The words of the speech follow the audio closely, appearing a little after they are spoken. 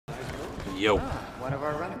Yo. One of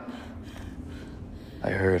our runners. I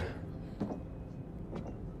heard.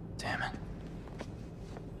 Damn it.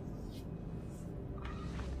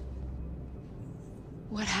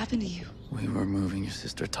 What happened to you? We were moving your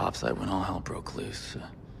sister topside when all hell broke loose.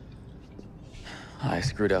 I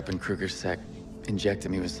screwed up and Kruger's sec injected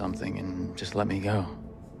me with something and just let me go.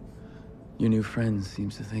 Your new friend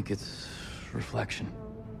seems to think it's reflection.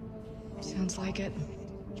 Sounds like it.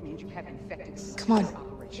 Which means you have infected. Come on.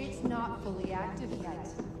 It's not fully active yet.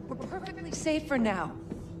 We're perfectly safe for now.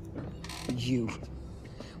 You.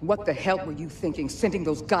 What the hell were you thinking, sending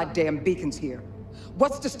those goddamn beacons here?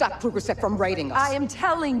 What's to stop Krugersec from raiding us? I am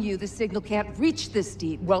telling you, the signal can't reach this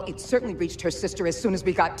deep. Well, it certainly reached her sister as soon as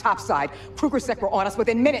we got topside. Krugersec were on us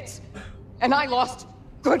within minutes. And I lost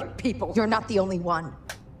good people. You're not the only one.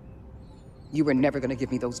 You were never gonna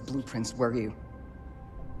give me those blueprints, were you?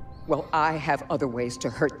 Well, I have other ways to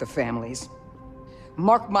hurt the families.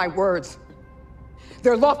 Mark my words.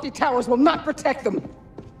 Their lofty towers will not protect them.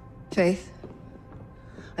 Faith,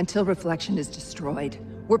 until Reflection is destroyed,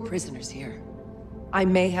 we're prisoners here. I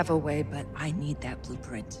may have a way, but I need that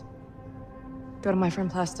blueprint. Go to my friend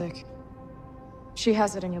Plastic. She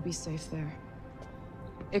has it and you'll be safe there.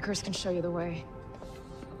 Icarus can show you the way.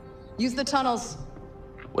 Use the tunnels.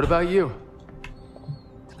 What about you?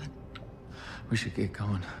 We should get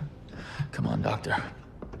going. Come on, Doctor.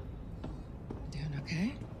 Doing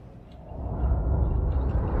okay?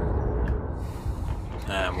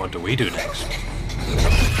 And what do we do next?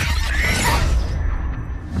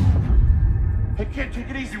 Hey kid, take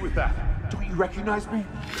it easy with that. Don't you recognize me?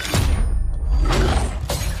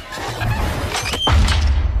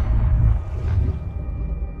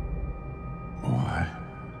 Why?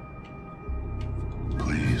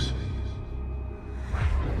 Please.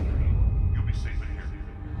 You'll be safe in here.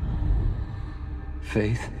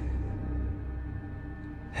 Faith?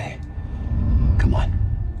 Hey, come on.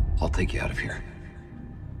 I'll take you out of here.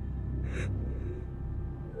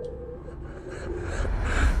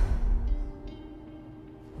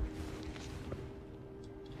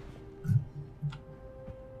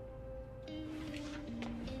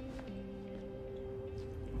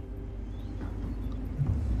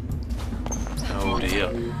 Oh dear.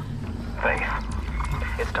 Faith,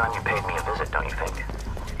 it's time you paid me a visit, don't you think?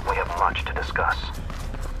 We have much to discuss.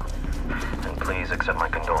 And please accept my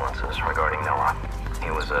condolences regarding Noah. He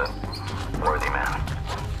was a worthy man.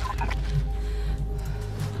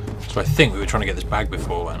 So I think we were trying to get this bag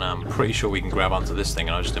before, and I'm pretty sure we can grab onto this thing,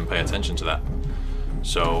 and I just didn't pay attention to that.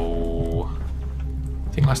 So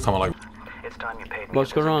I think last time I like. It's time you paid me.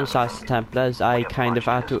 What's going on, Assassin Templars? I kind of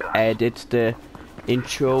had to edit the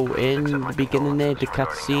intro in the beginning there, the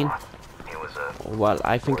cutscene. Well,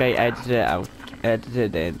 I think I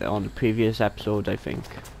edited it on the previous episode, I think.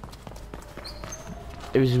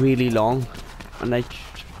 It was really long, and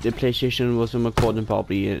the PlayStation wasn't recording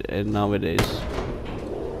properly, and now it is.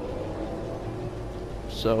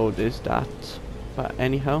 So there's that. But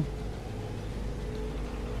anyhow,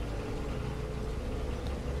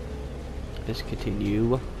 let's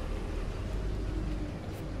continue.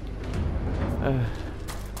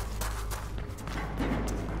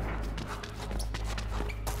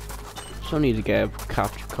 So I need to get a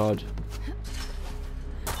capture card.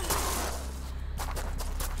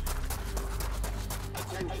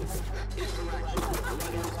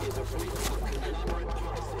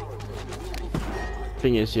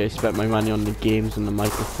 Thing is, yeah, I spent my money on the games and the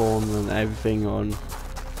microphone and everything, on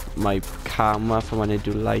my camera for when I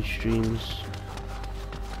do live streams,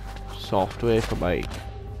 software for my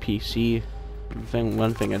PC.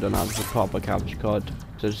 One thing I don't have is a proper capture card,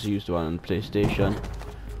 so I just used one on PlayStation,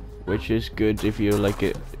 which is good if you like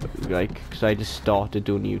it, because I just started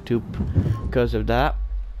doing YouTube because of that.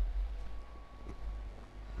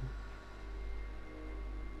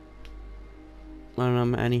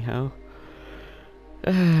 Anyhow,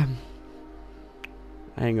 I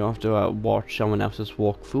think I'll have to watch someone else's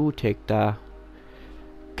walkthrough, take that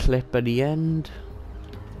clip at the end.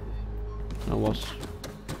 I was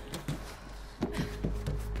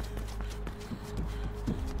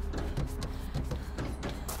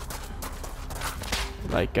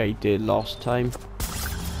like I did last time.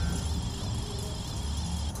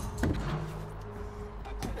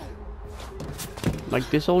 Like,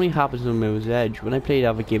 this only happens on Mirror's Edge. When I played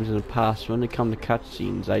other games in the past, when it come to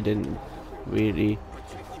cutscenes, I didn't really,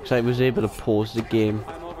 because I was able to pause the game.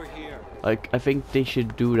 Like, I think they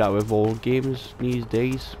should do that with all games these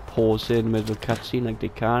days, pause it in the middle of cutscene like they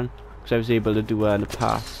can, because I was able to do it in the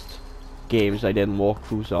past games I didn't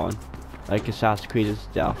walkthroughs on, like Assassin's Creed and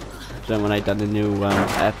stuff. So then when I done the new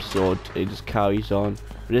episode, it just carries on.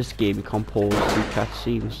 But this game, you can't pause through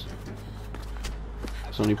cutscenes.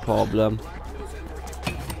 the only problem.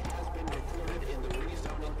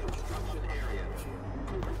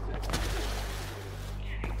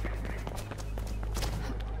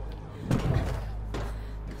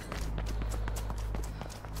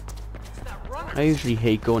 I usually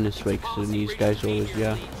hate going this way because these guys always,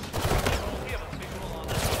 yeah.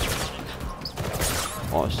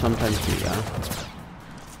 Or sometimes do, yeah.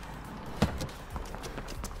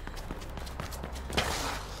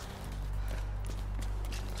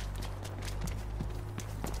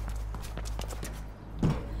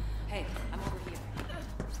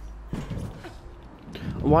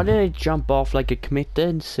 Why did I jump off like a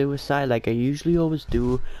committed suicide like I usually always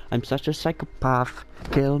do? I'm such a psychopath.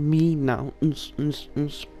 Kill me now. Just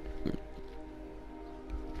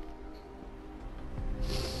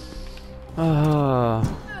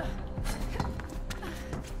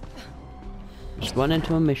run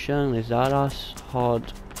into a mission. Is that us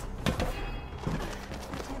hard?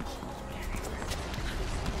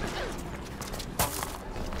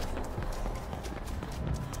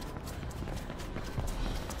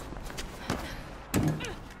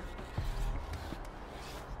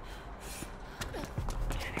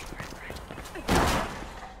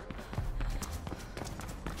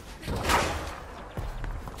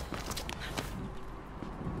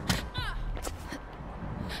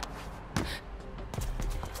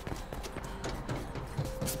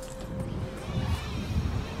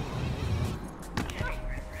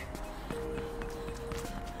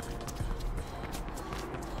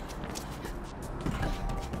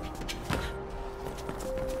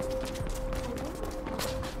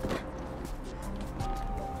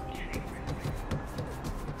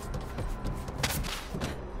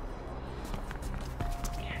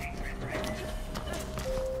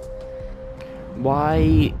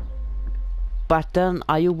 Why? Button,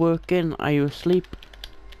 are you working? Are you asleep?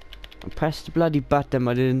 I pressed the bloody button,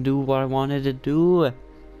 I didn't do what I wanted to do.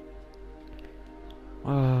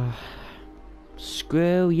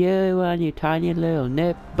 Screw you and your tiny little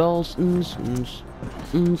nipples.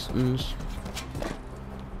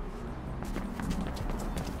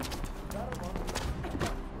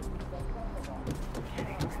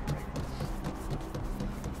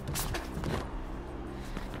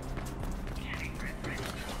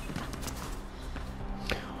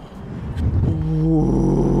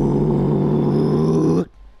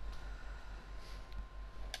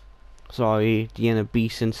 Sorry, the inner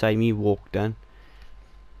beast inside me walked in.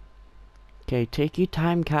 Okay, take your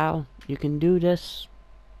time, Cal. You can do this.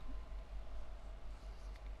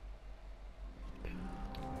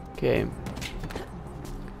 Okay.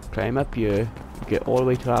 Climb up here. Get all the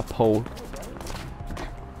way to that pole.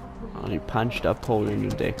 And you punch that pole in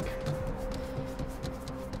your dick.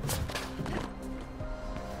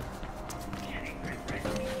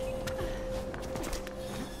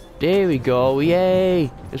 There we go,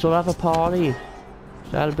 yay! Let's all have a party.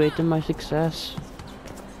 Celebrating my success.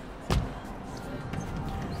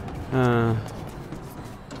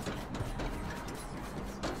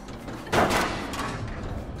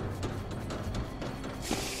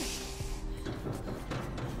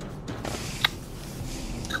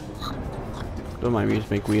 Don't mind me,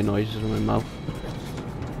 just make weird noises in my mouth.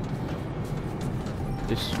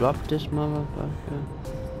 Disrupt this motherfucker.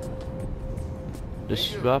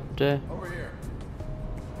 Disrupt it.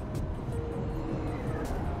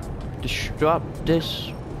 Disrupt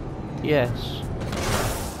this. Yes.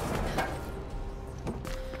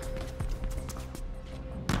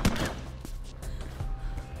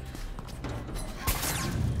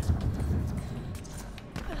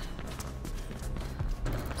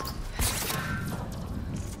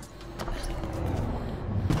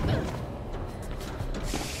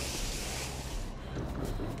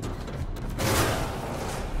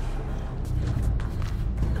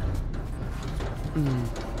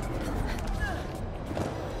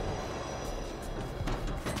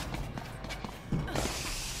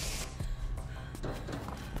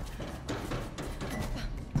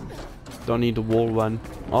 Don't need the wall run.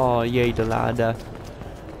 Oh yay, the ladder.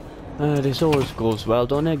 This always goes well,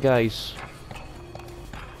 don't it, guys?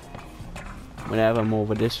 Whenever I'm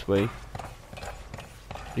over this way,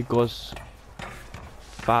 it goes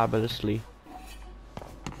fabulously.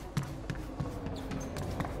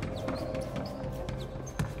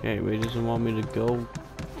 Okay, where does it want me to go?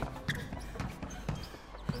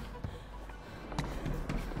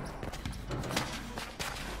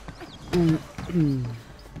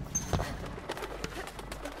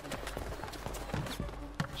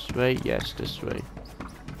 This way? Yes, this way.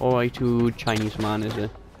 Alright, to Chinese man, is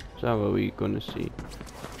it? Is that what we're gonna see?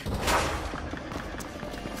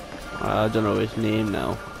 I don't know his name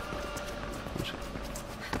now.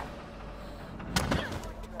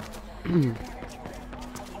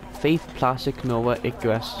 Faith, Plastic, Noah,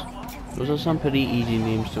 Icarus. Those are some pretty easy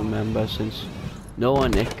names to remember, since Noah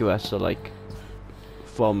and Icarus are like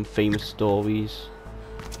from famous stories,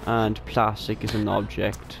 and Plastic is an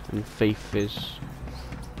object, and Faith is,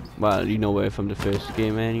 well, you know where from the first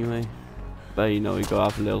game anyway. But you know, you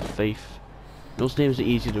gotta have a little faith. Those names are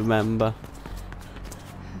easy to remember.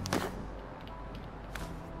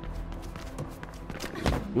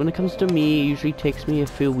 When it comes to me, it usually takes me a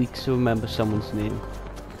few weeks to remember someone's name.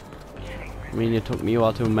 I mean, it took me a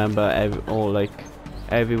while to remember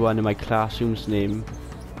everyone in my classroom's name.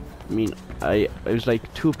 I mean, it was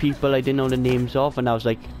like 2 people I didn't know the names of, and I was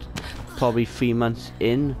like probably 3 months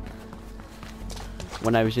in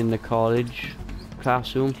when I was in the college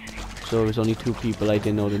classroom. So it was only 2 people I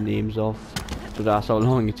didn't know the names of. So that's how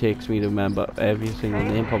long it takes me to remember every single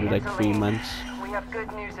name, probably like 3 months. We have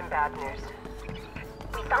good news and bad news.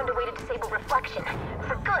 We found a way to disable reflection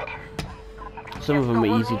for good. Some of them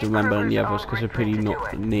are easy to remember than the others because they're pretty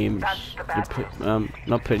names.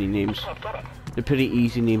 Not pretty names. They're pretty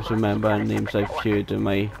easy names to remember, and names I've heard in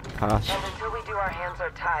my past. And until we do, our hands are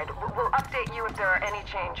tied. We'll update you if there are any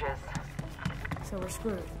changes. So we're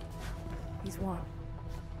screwed. He's won.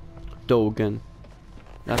 Dogen.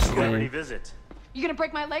 That's the name. Visit. You gonna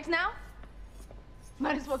break my legs now?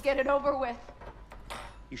 Might as well get it over with.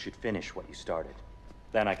 You should finish what you started.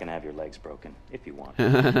 Then I can have your legs broken, if you want.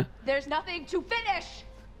 There's nothing to finish!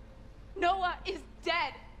 Noah is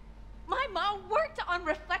dead! My mom worked on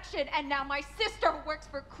Reflection, and now my sister works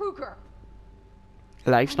for Kruger.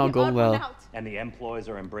 Life's not going well. And the employees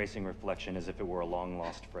are embracing Reflection as if it were a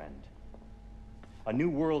long-lost friend. A new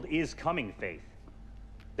world is coming, Faith.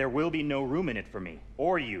 There will be no room in it for me,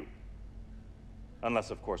 or you.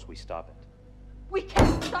 Unless, of course, we stop it. We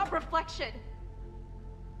can't stop Reflection!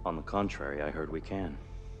 On the contrary, I heard we can.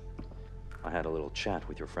 I had a little chat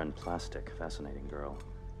with your friend Plastic, fascinating girl.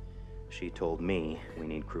 She told me we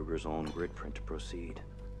need Kruger's own grid print to proceed.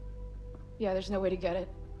 Yeah, there's no way to get it.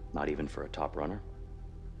 Not even for a top runner?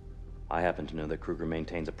 I happen to know that Kruger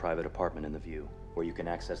maintains a private apartment in the View, where you can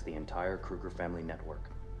access the entire Kruger family network.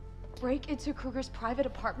 Break into Kruger's private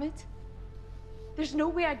apartment? There's no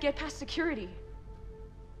way I'd get past security.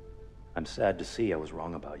 I'm sad to see I was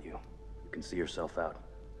wrong about you. You can see yourself out.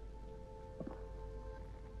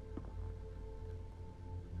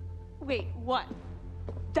 Wait, what?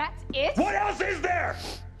 That's it? What else is there?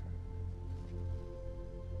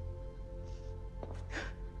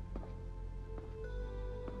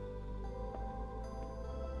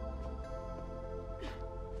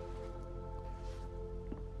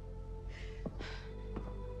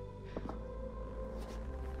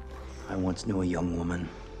 I once knew a young woman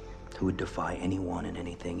who would defy anyone and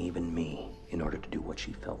anything, even me, in order to do what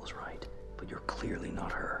she felt was right. But you're clearly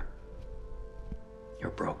not her. You're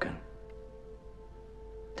broken.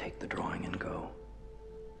 Take the drawing and go.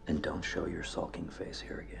 And don't show your sulking face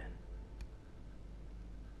here again.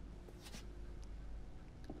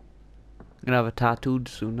 I'm gonna have a tattooed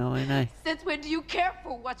soon now, ain't I? Since when do you care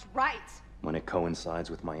for what's right? When it coincides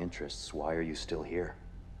with my interests, why are you still here?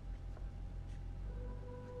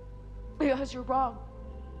 Because you're wrong.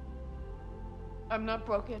 I'm not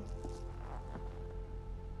broken.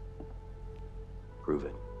 Prove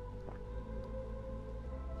it.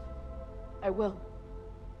 I will.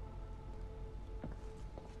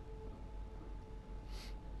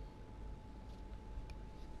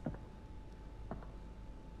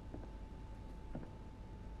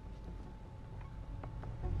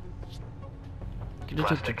 Get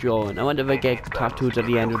just a drawing. I wonder if I get tattoos at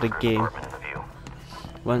the end of the game.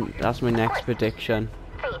 That's my next prediction.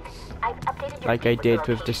 Like I did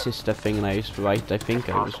with the sister thing, and I was right. I think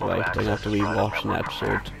I was right. I'm gonna have to rewatch an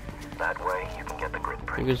episode. That way you can get the grid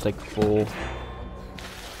I think it was like 4.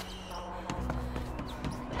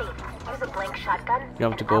 You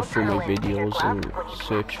have to go through my videos and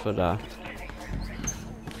search for that.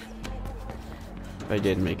 If I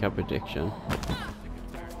did make a prediction.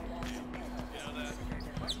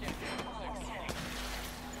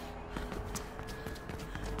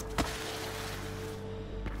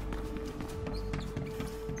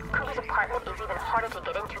 Kruger's apartment is even harder to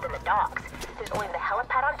get into than the docks. There's only the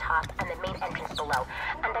helipad on top and the main entrance below.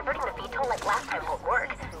 And diverting the VTOL like last time won't work.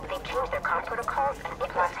 They've changed their comm protocols and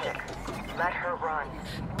it will take. Let her run.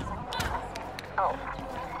 Oh.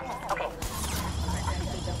 Okay.